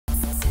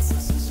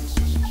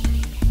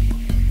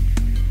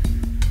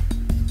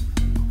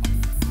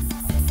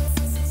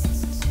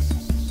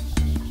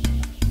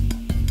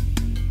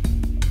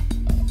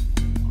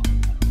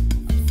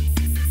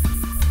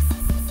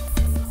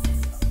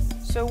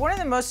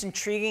most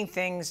intriguing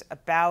things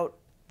about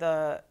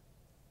the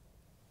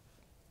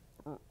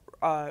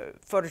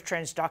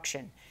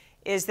phototransduction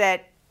is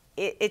that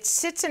it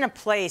sits in a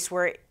place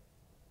where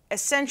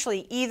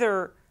essentially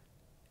either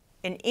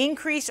an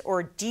increase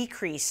or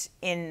decrease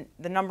in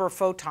the number of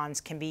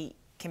photons can be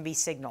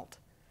signaled.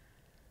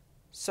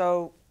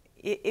 So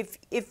if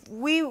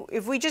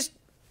we just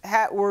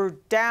were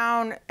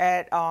down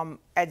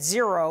at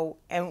 0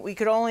 and we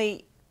could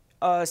only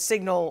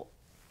signal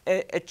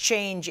a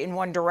change in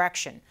one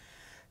direction.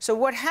 So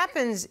what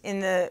happens in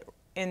the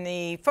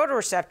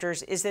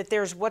photoreceptors is that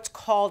there's what's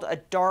called a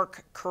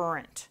dark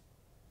current.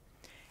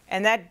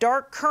 And that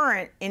dark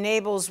current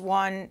enables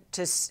one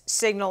to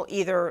signal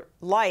either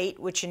light,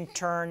 which in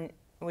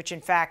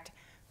fact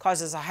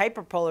causes a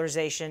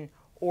hyperpolarization,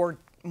 or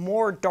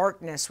more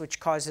darkness, which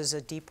causes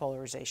a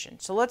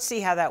depolarization. So let's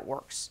see how that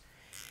works.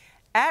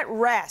 At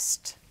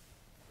rest,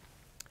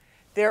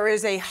 there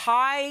is a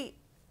high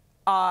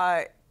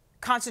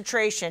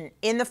concentration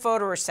in the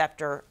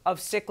photoreceptor of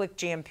cyclic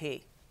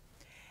GMP.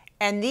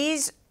 And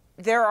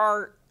there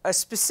are a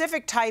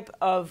specific type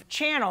of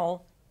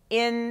channel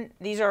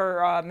these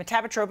are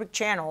metabotropic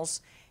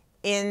channels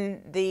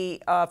in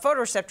the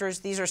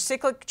photoreceptors. These are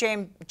cyclic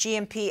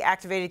GMP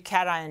activated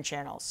cation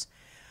channels.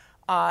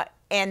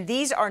 And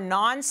these are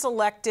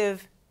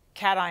non-selective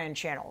cation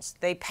channels.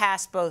 They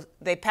pass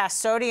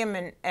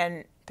sodium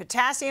and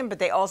potassium, but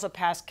they also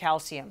pass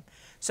calcium.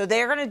 So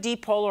they're going to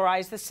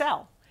depolarize the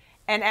cell.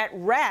 And at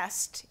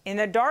rest, in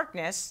the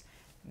darkness,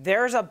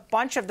 there's a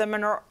bunch of them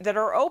that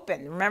are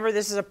open. Remember,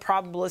 this is a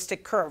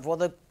probabilistic curve.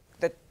 Well,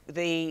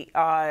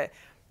 the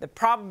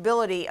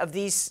probability of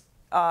these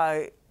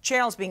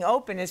channels being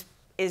open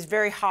is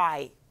very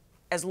high,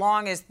 as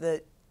long as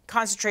the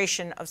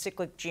concentration of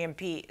cyclic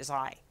GMP is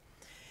high.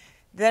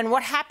 Then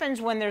what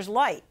happens when there's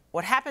light?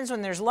 What happens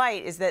when there's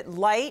light is that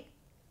light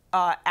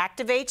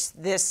activates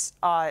this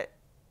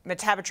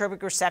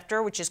metabotropic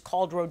receptor, which is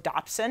called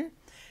rhodopsin.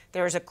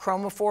 There's a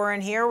chromophore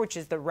in here, which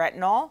is the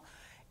retinol.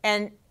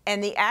 And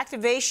the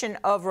activation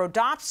of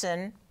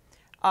rhodopsin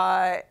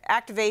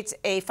activates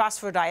a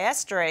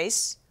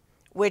phosphodiesterase,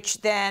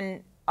 which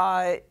then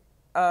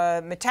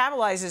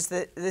metabolizes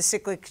the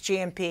cyclic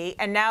GMP,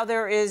 and now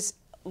there is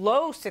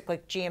low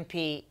cyclic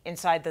GMP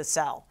inside the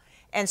cell.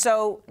 And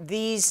so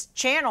these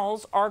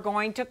channels are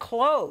going to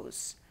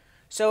close.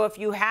 So if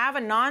you have a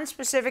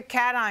nonspecific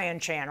cation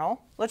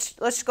channel,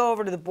 let's go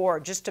over to the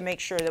board just to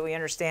make sure that we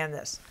understand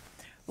this.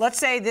 Let's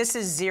say this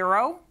is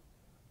 0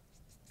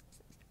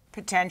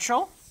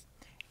 potential,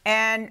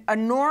 and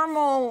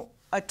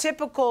a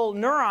typical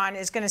neuron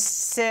is going to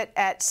sit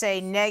at, say,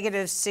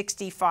 negative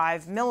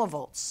 65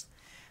 millivolts.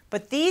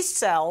 But these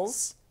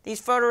cells, these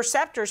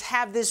photoreceptors,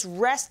 have this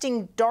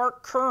resting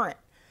dark current,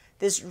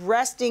 this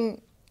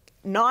resting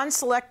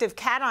non-selective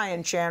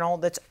cation channel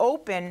that's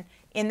open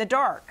in the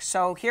dark.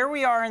 So here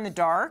we are in the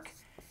dark,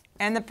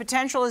 and the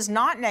potential is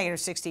not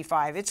negative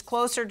 65. It's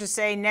closer to,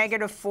 say,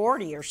 negative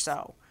 40 or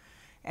so.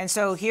 And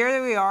so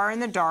here we are in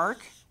the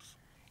dark,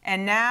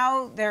 and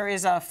now there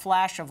is a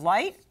flash of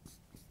light.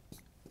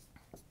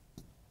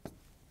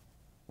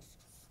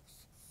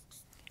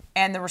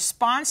 And the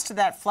response to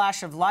that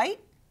flash of light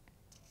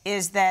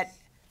is that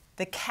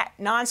the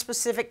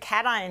nonspecific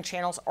cation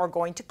channels are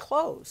going to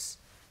close.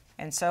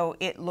 And so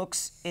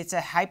it's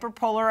a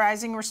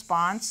hyperpolarizing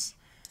response,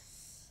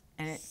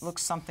 and it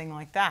looks something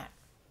like that.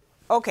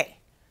 Okay,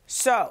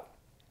 so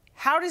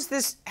how does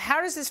this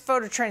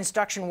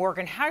phototransduction work,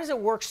 and how does it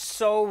work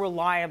so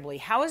reliably?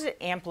 How is it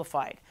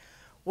amplified?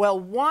 Well,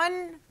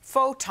 one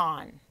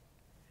photon,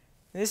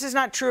 this is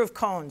not true of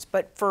cones,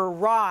 but for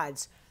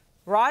rods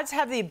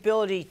have the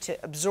ability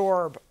to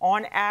absorb,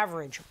 on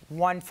average,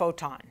 1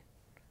 photon.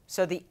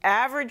 So the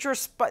average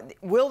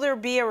will there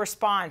be a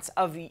response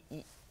to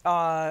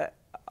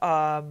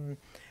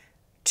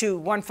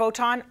 1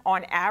 photon?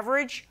 On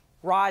average,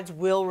 rods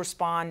will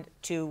respond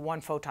to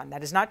 1 photon.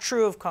 That is not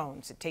true of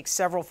cones. It takes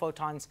several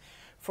photons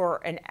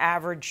for an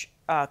average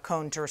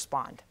cone to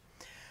respond.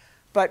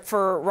 But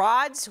for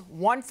rods,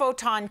 1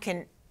 photon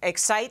can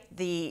excite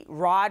the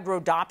rod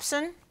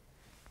rhodopsin,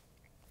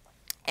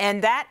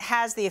 and that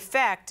has the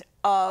effect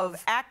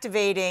of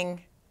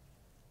activating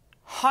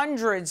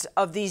hundreds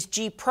of these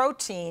G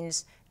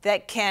proteins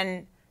that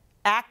can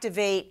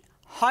activate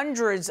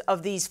hundreds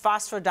of these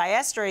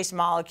phosphodiesterase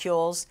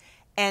molecules,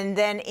 and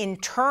then in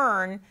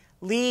turn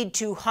lead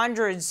to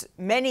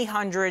many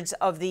hundreds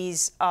of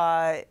these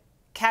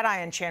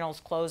cation channels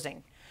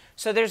closing.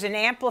 So there's an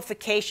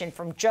amplification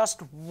from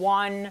just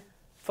 1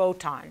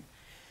 photon.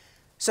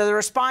 So the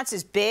response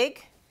is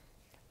big.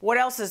 What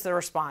else is the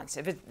response?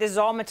 This is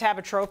all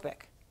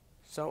metabotropic.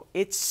 So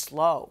it's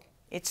slow.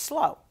 It's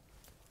slow.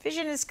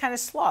 Vision is kind of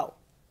slow.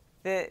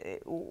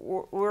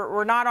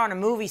 We're not on a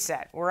movie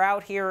set. We're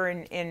out here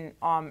in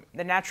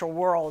the natural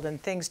world,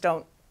 and things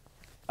don't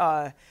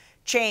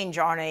change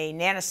on a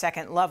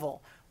nanosecond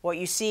level. What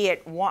you see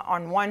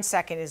on 1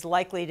 second is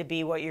likely to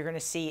be what you're going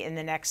to see in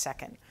the next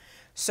second.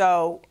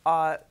 So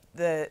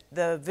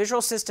the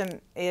visual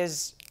system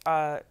is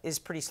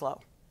pretty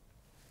slow.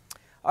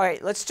 All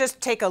right, let's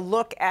just take a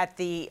look at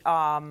the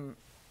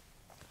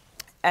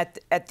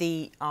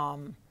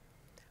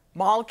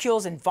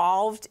molecules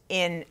involved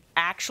in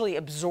actually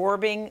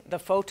absorbing the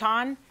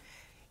photon.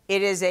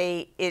 It's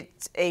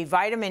a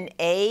vitamin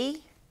A,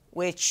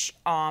 which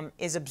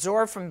is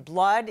absorbed from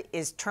blood,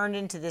 is turned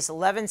into this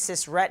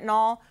 11-cis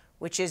retinol,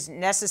 which is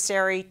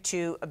necessary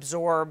to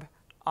absorb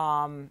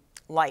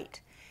light.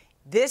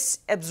 This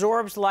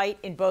absorbs light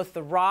in both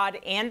the rod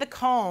and the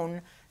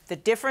cone. The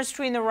difference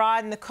between the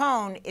rod and the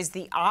cone is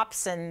the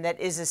opsin that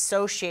is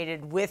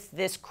associated with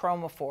this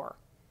chromophore,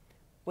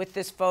 with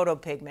this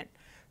photopigment.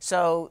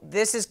 So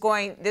this is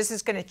going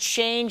to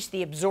change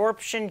the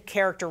absorption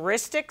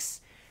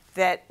characteristics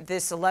that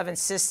this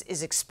 11-cis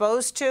is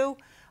exposed to,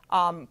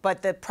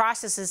 but the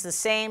process is the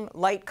same.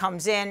 Light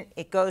comes in,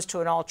 it goes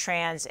to an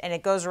all-trans, and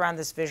it goes around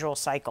this visual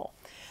cycle.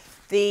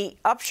 The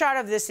upshot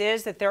of this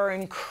is that there are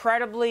an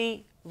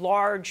incredibly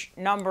large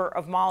number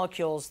of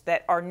molecules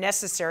that are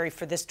necessary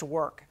for this to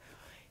work.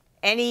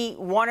 Any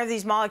one of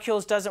these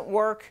molecules doesn't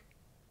work,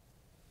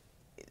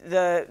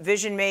 the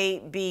vision may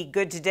be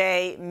good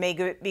today,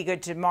 may be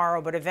good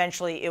tomorrow, but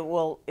eventually it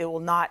will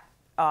not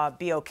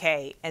be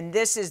okay. And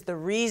this is the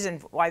reason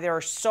why there are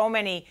so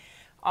many,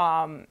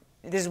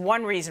 this is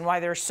one reason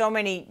why there are so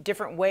many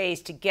different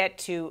ways to get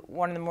to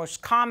one of the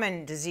most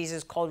common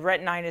diseases called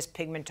retinitis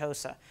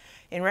pigmentosa.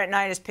 In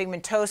retinitis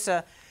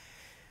pigmentosa,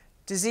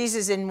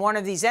 diseases in one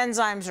of these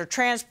enzymes or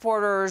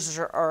transporters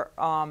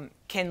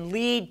can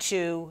lead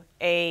to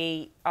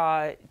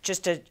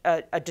just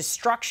a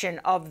destruction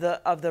of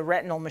the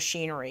retinal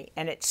machinery,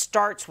 and it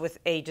starts with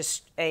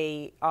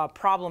a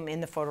problem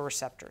in the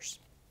photoreceptors.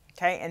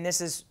 Okay, and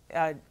this is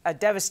a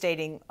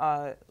devastating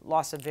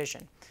loss of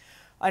vision.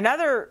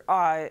 Another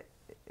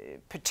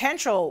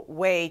potential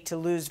way to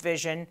lose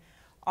vision,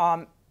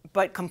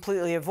 but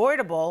completely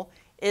avoidable,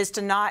 is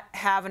to not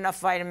have enough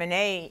vitamin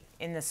A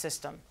in the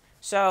system.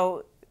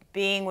 So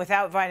being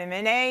without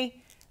vitamin A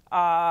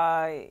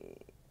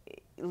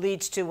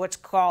leads to what's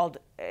called,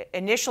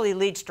 initially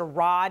leads to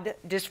rod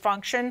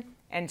dysfunction,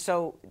 and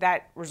so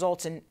that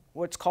results in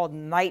what's called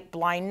night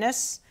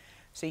blindness.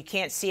 So you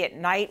can't see at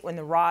night when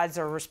the rods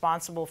are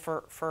responsible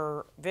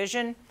for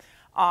vision,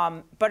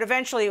 but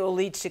eventually it will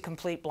lead to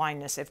complete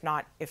blindness if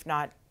not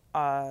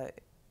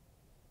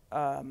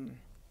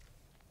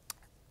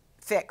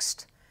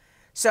fixed.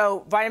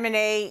 So vitamin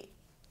A,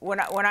 when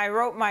I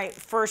wrote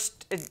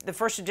the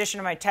first edition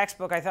of my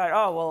textbook, I thought,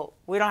 oh, well,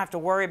 we don't have to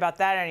worry about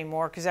that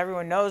anymore because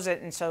everyone knows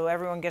it, and so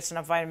everyone gets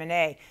enough vitamin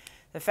A.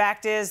 The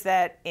fact is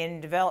that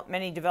in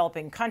many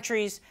developing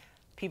countries,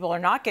 people are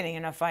not getting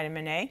enough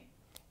vitamin A,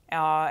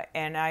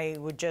 and I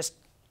would just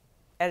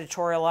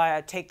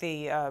take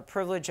the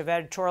privilege of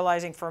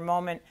editorializing for a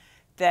moment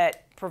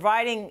that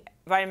providing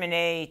vitamin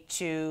A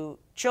to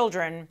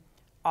children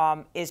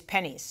is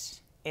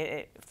pennies.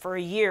 For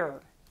a year,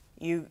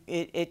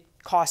 it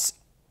costs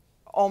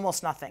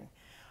almost nothing.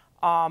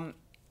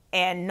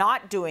 And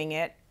not doing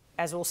it,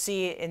 as we'll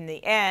see in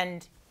the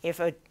end,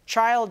 if a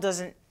child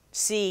doesn't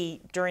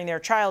see during their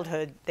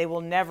childhood, they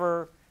will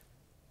never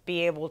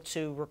be able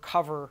to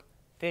recover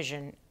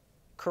vision,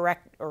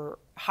 correct or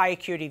high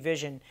acuity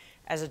vision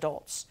as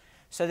adults.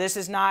 So this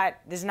is not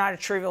a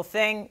trivial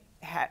thing.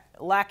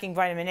 Lacking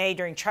vitamin A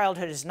during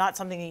childhood is not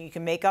something that you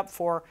can make up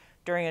for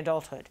during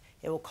adulthood.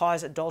 It will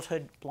cause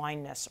adulthood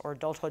blindness or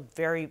adulthood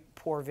very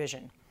poor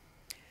vision.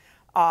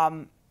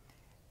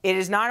 It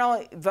is not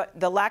only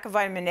the lack of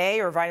vitamin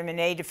A or vitamin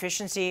A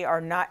deficiency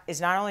is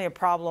not only a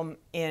problem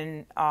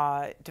in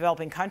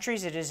developing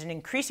countries, it is an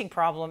increasing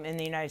problem in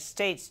the United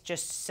States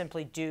just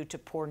simply due to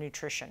poor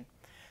nutrition.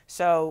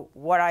 So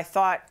what I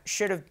thought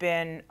should have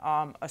been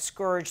a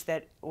scourge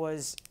that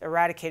was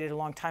eradicated a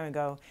long time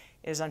ago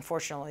is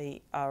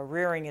unfortunately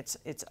rearing its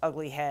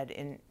ugly head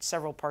in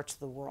several parts of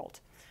the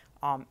world,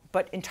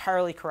 but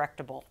entirely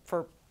correctable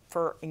for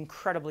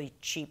incredibly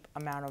cheap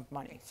amount of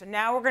money. So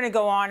now we're going to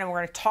go on and we're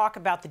going to talk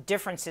about the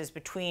differences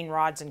between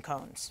rods and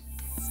cones.